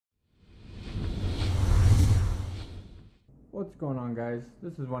going on, guys?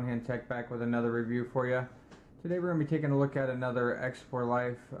 This is One Hand Tech back with another review for you. Today we're going to be taking a look at another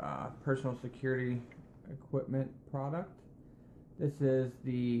X4-Life personal security equipment product. This is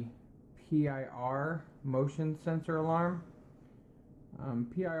the PIR motion sensor alarm.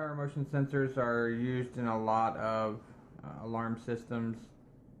 PIR motion sensors are used in a lot of alarm systems,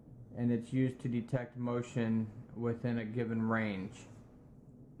 and it's used to detect motion within a given range.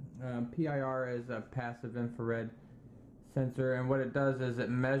 PIR is a passive infrared sensor, and what it does is it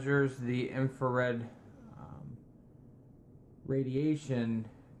measures the infrared radiation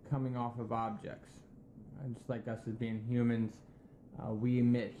coming off of objects. Just like us as being humans, we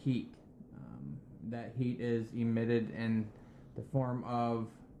emit heat. That heat is emitted in the form of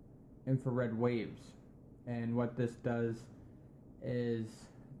infrared waves, and what this does is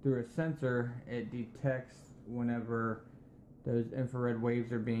through a sensor it detects whenever those infrared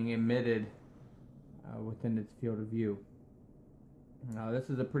waves are being emitted within its field of view. This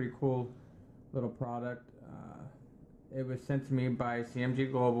is a pretty cool little product. It was sent to me by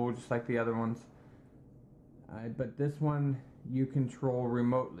CMG Global, just like the other ones. But this one you control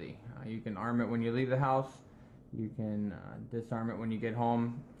remotely. You can arm it when you leave the house. You can disarm it when you get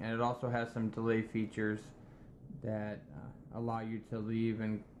home. And it also has some delay features that allow you to leave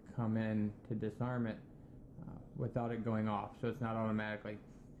and come in to disarm it without it going off. So it's not automatically.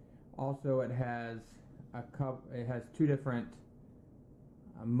 Also, it has two different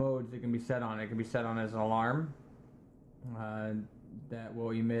modes it can be set on. It can be set on as an alarm that will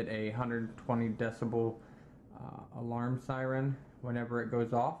emit a 120 decibel alarm siren whenever it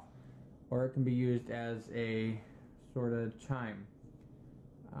goes off, or it can be used as a sort of chime.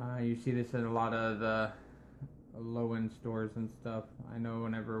 You see this in a lot of the low-end stores and stuff. I know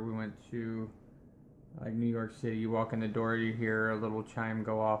whenever we went to like New York City, you walk in the door, you hear a little chime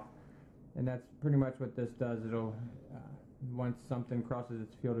go off, and that's pretty much what this does. It'll once something crosses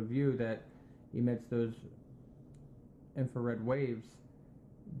its field of view that emits those infrared waves,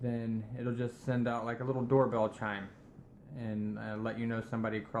 then it'll just send out like a little doorbell chime and let you know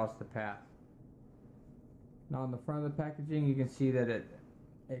somebody crossed the path. Now on the front of the packaging you can see that it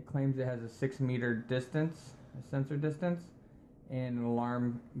claims it has a 6-meter distance, a sensor distance, and an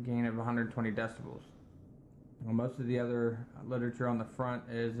alarm gain of 120 decibels. Well, most of the other literature on the front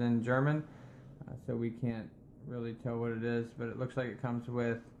is in German, so we can't really tell what it is, but it looks like it comes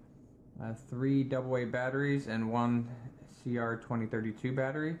with 3 AA batteries and 1 CR2032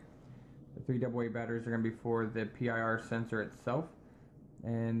 battery. The 3 AA batteries are going to be for the PIR sensor itself,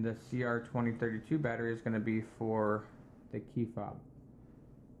 and the CR2032 battery is going to be for the key fob.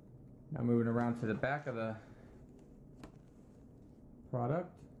 Now moving around to the back of the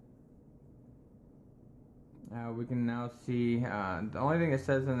product, we can now see the only thing it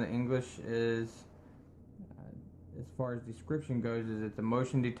says in the English is as far as description goes is it's a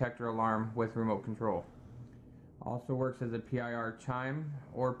motion detector alarm with remote control. Also works as a PIR chime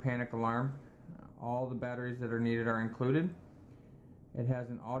or panic alarm. All the batteries that are needed are included. It has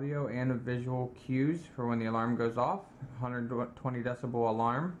an audio and a visual cues for when the alarm goes off, 120 decibel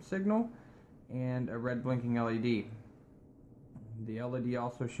alarm signal, and a red blinking LED. The LED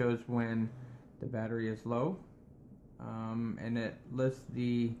also shows when the battery is low, and it lists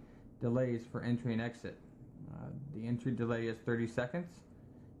the delays for entry and exit. The entry delay is 30 seconds,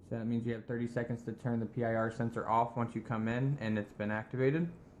 so that means you have 30 seconds to turn the PIR sensor off once you come in and it's been activated.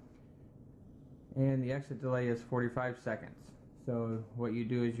 And the exit delay is 45 seconds. So what you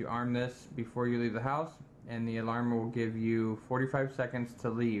do is you arm this before you leave the house, and the alarm will give you 45 seconds to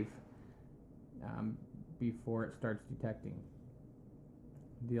leave before it starts detecting.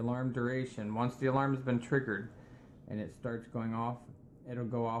 The alarm duration, once the alarm has been triggered and it starts going off, it'll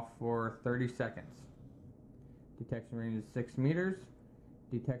go off for 30 seconds. Detection range is 6 meters.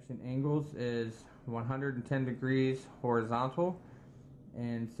 Detection angles is 110 degrees horizontal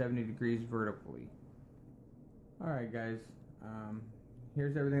and 70 degrees vertically. Alright guys,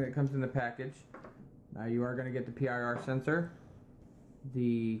 here's everything that comes in the package. You are going to get the PIR sensor,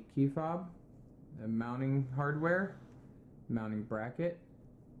 the key fob, the mounting hardware, mounting bracket,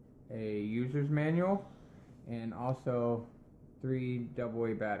 a user's manual, and also 3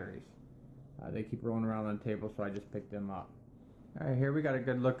 AA batteries. They keep rolling around on the table, so I just picked them up. Alright, here we got a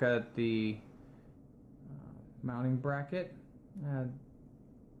good look at the mounting bracket.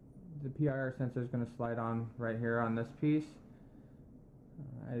 The PIR sensor is going to slide on right here on this piece.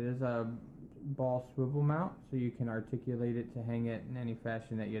 It is a ball swivel mount, so you can articulate it to hang it in any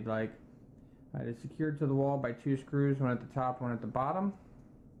fashion that you'd like. It is secured to the wall by 2 screws, one at the top, one at the bottom.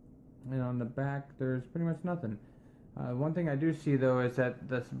 And on the back, there's pretty much nothing. One thing I do see though is that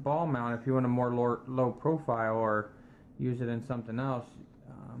this ball mount, if you want a more low profile, or use it in something else.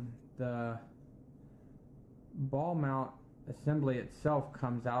 The ball mount assembly itself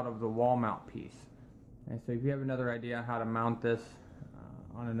comes out of the wall mount piece. And so if you have another idea how to mount this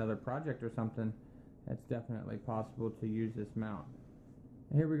on another project or something, it's definitely possible to use this mount.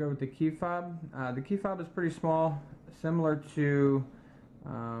 Here we go with the key fob. The key fob is pretty small, similar to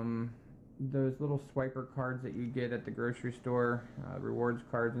those little swiper cards that you get at the grocery store, rewards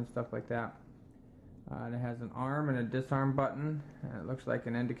cards and stuff like that. And it has an arm and a disarm button. It looks like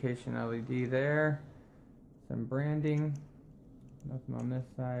an indication LED there. Some branding. Nothing on this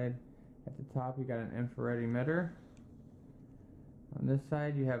side. At the top you got an infrared emitter. On this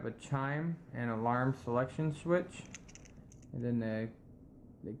side you have a chime and alarm selection switch. And then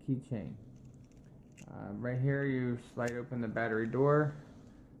the keychain. Right here you slide open the battery door.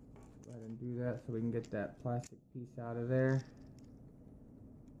 Go ahead and do that so we can get that plastic piece out of there.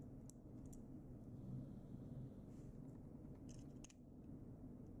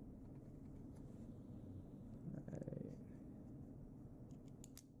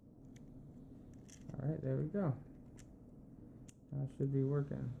 Alright, there we go. Now it should be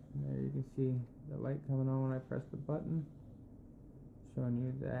working. There you can see the light coming on when I press the button, showing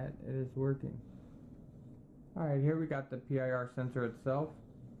you that it is working. Alright, here we got the PIR sensor itself.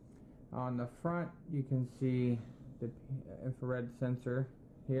 On the front you can see the infrared sensor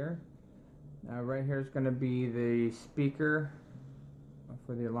here. Right here is going to be the speaker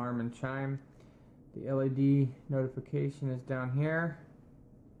for the alarm and chime. The LED notification is down here.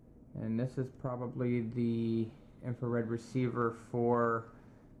 And this is probably the infrared receiver for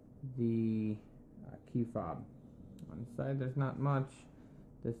the key fob. On the side there's not much,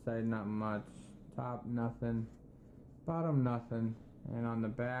 this side not much, top nothing, bottom nothing, and on the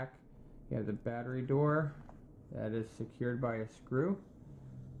back you have the battery door that is secured by a screw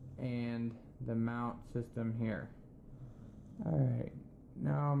and the mount system here. Alright,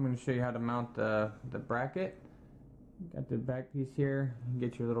 now I'm going to show you how to mount the bracket. Got the back piece here. You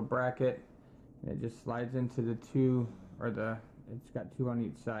get your little bracket, and it just slides into the two, or it's got two on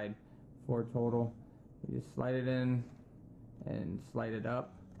each side, 4 total. You just slide it in and slide it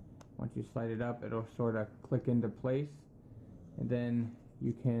up. Once you slide it up, it'll sort of click into place, and then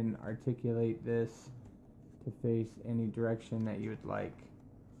you can articulate this to face any direction that you would like.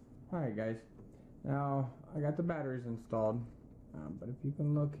 Alright guys, now I got the batteries installed, but if you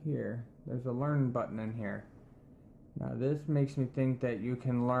can look here, there's a learn button in here. Now this makes me think that you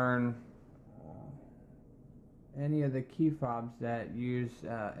can learn any of the key fobs that use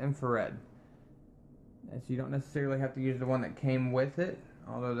infrared. And so you don't necessarily have to use the one that came with it,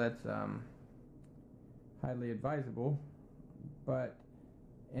 although that's highly advisable. But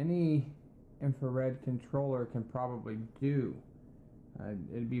any infrared controller can probably do.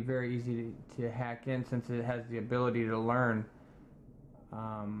 It'd be very easy to hack in since it has the ability to learn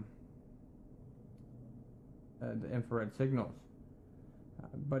the infrared signals.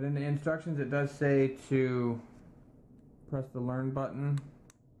 But in the instructions it does say to press the learn button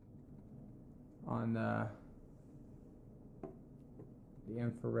on the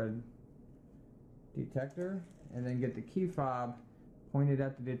infrared detector and then get the key fob pointed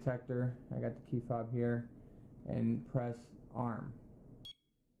at the detector. I got the key fob here, and press arm.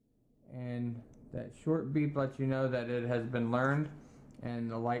 And that short beep lets you know that it has been learned, and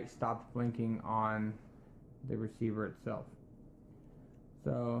the light stopped blinking on the receiver itself.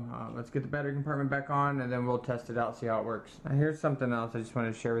 So let's get the battery compartment back on, and then we'll test it out, see how it works. Now here's something else I just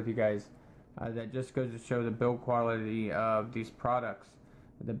wanted to share with you guys that just goes to show the build quality of these products.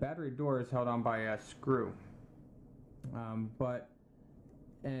 The battery door is held on by a screw,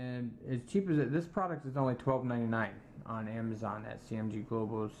 and as cheap as this product is only $12.99 on Amazon at CMG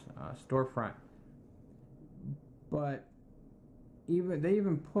Global's storefront. But they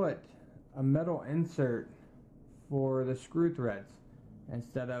even put a metal insert for the screw threads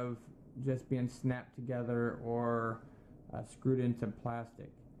instead of just being snapped together or screwed into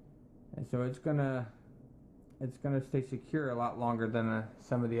plastic. And so it's gonna stay secure a lot longer than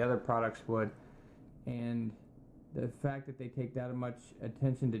some of the other products would. And the fact that they take that much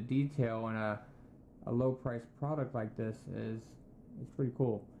attention to detail in a low price product like this is pretty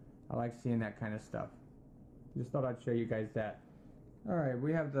cool. I like seeing that kind of stuff. Just thought I'd show you guys that. Alright,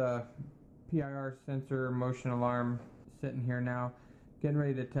 we have the PIR sensor motion alarm sitting here now, getting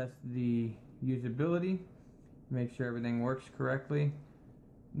ready to test the usability, make sure everything works correctly.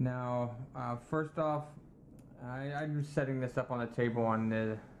 Now first off, I'm setting this up on the table on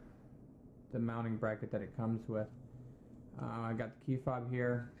the mounting bracket that it comes with. I got the key fob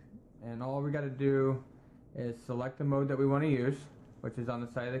here, and all we got to do is select the mode that we want to use, which is on the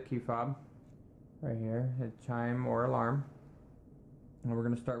side of the key fob. right here, hit chime or alarm. And we're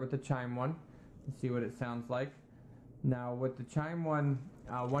going to start with the chime one and see what it sounds like. Now with the chime one,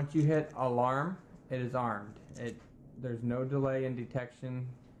 once you hit alarm, it is armed. There's no delay in detection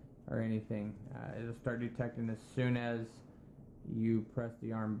or anything. It'll start detecting as soon as you press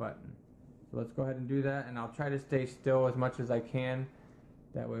the arm button. So let's go ahead and do that, and I'll try to stay still as much as I can.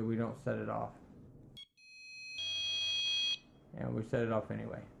 That way we don't set it off. And we set it off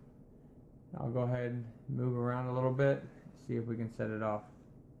anyway. I'll go ahead and move around a little bit, see if we can set it off.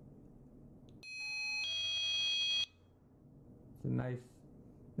 It's a nice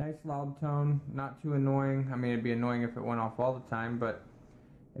loud tone, not too annoying. I mean, it'd be annoying if it went off all the time, but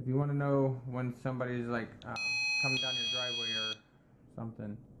if you want to know when somebody's like coming down your driveway or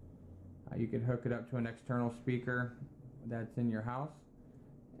something, you could hook it up to an external speaker that's in your house,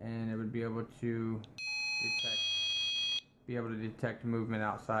 and it would be able to detect movement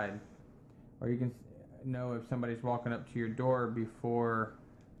outside. Or you can know if somebody's walking up to your door before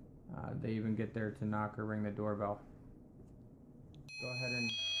they even get there to knock or ring the doorbell.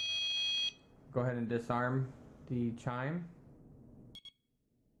 Go ahead and disarm the chime.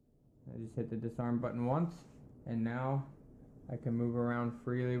 I just hit the disarm button once, and now I can move around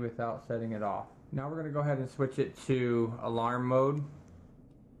freely without setting it off. Now we're going to go ahead and switch it to alarm mode.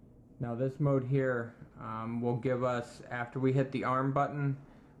 Now this mode here will give us, after we hit the arm button,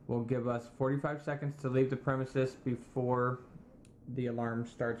 will give us 45 seconds to leave the premises before the alarm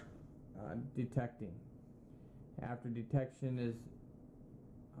starts detecting. After detection is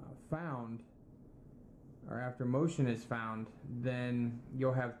found, or after motion is found, then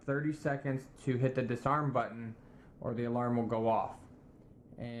you'll have 30 seconds to hit the disarm button or the alarm will go off.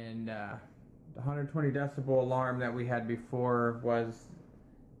 And the 120 decibel alarm that we had before was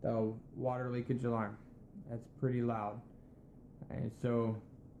the water leakage alarm. That's pretty loud. And so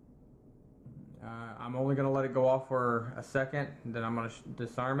I'm only going to let it go off for a second, then I'm going to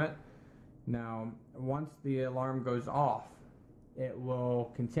disarm it. Now once the alarm goes off, it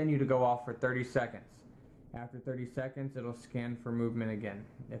will continue to go off for 30 seconds. After 30 seconds, it'll scan for movement again.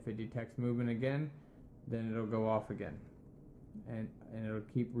 If it detects movement again, then it'll go off again. And it'll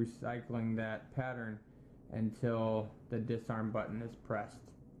keep recycling that pattern until the disarm button is pressed.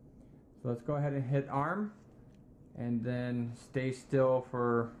 So let's go ahead and hit arm, and then stay still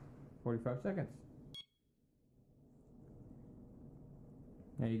for 45 seconds.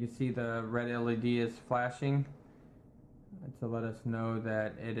 Now you can see the red LED is flashing to let us know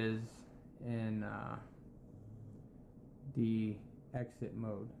that it is in the exit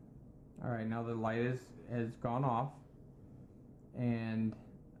mode. Alright, now the light has gone off, and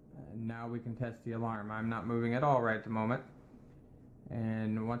now we can test the alarm. I'm not moving at all right at the moment,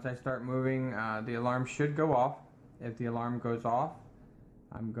 and once I start moving, the alarm should go off. If the alarm goes off,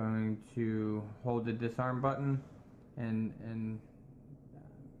 I'm going to hold the disarm button and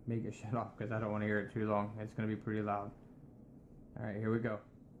make it shut off, because I don't want to hear it too long. It's going to be pretty loud. Alright, here we go.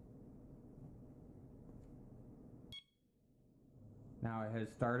 Now it has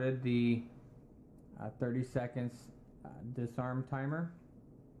started the 30 seconds disarm timer.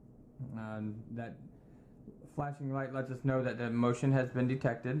 That flashing light lets us know that the motion has been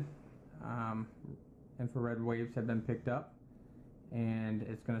detected. Infrared waves have been picked up, and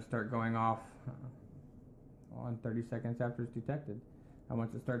it's going to start going off on 30 seconds after it's detected. And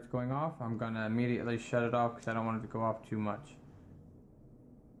once it starts going off, I'm going to immediately shut it off because I don't want it to go off too much.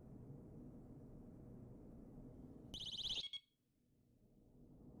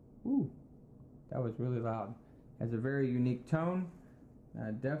 Ooh, that was really loud. Has a very unique tone.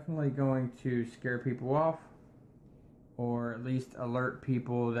 Definitely going to scare people off, or at least alert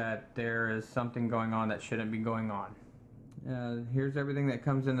people that there is something going on that shouldn't be going on. Here's everything that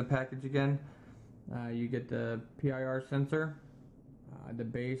comes in the package again. You get the PIR sensor, the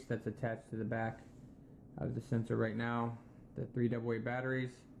base that's attached to the back of the sensor right now, the 3 AA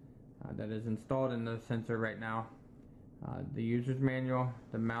batteries that is installed in the sensor right now, the user's manual,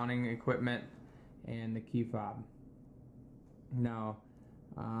 the mounting equipment, and the key fob. Now,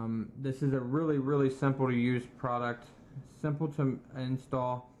 this is a really simple to use product, simple to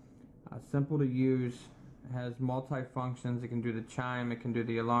install, simple to use, has multi-functions. It can do the chime, it can do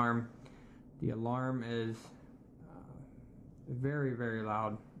the alarm. The alarm is very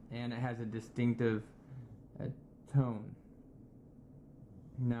loud, and it has a distinctive tone.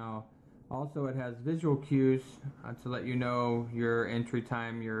 Now also it has visual cues to let you know your entry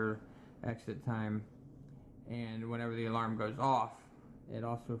time, your exit time, and whenever the alarm goes off, it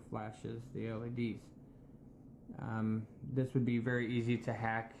also flashes the LEDs. This would be very easy to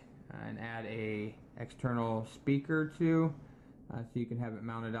hack and add a external speaker to. so you can have it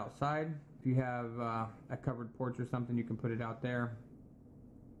mounted outside. If you have a covered porch or something, you can put it out there.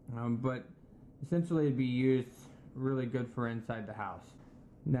 But essentially it'd be used really good for inside the house.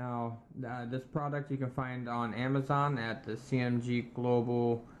 Now this product you can find on Amazon at the CMG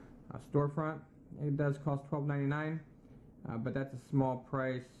Global storefront. It does cost $12.99, but that's a small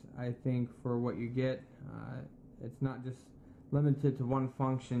price, I think, for what you get. It's not just limited to one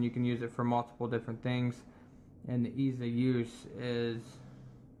function. You can use it for multiple different things, and the ease of use is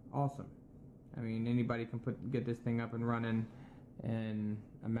awesome. I mean, anybody can get this thing up and running in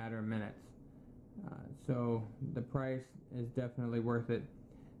a matter of minutes. So the price is definitely worth it.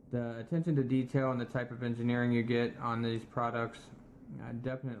 The attention to detail and the type of engineering you get on these products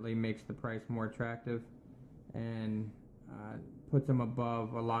definitely makes the price more attractive and puts them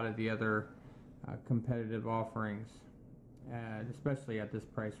above a lot of the other competitive offerings, especially at this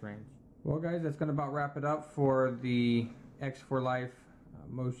price range. Well guys, that's going to about wrap it up for the X4-Life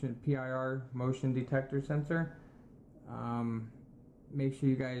motion PIR motion detector sensor. Make sure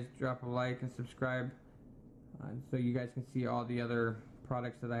you guys drop a like and subscribe so you guys can see all the other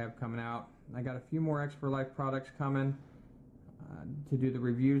products that I have coming out. I got a few more X4-Life products coming to do the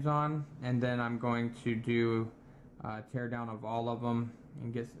reviews on, and then I'm going to do a teardown of all of them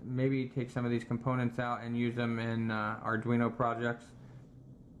and maybe take some of these components out and use them in Arduino projects.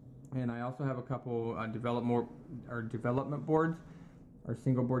 And I also have a couple development boards or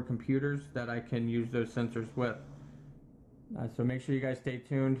single board computers that I can use those sensors with. So make sure you guys stay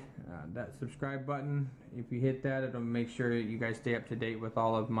tuned. That subscribe button, if you hit that, it'll make sure you guys stay up to date with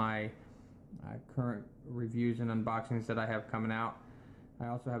all of my current reviews and unboxings that I have coming out. I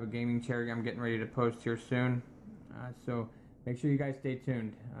also have a gaming chair I'm getting ready to post here soon. So make sure you guys stay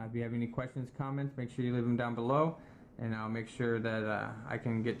tuned. If you have any questions, comments, make sure you leave them down below, and I'll make sure that I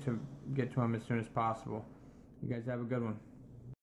can get to them as soon as possible. You guys have a good one.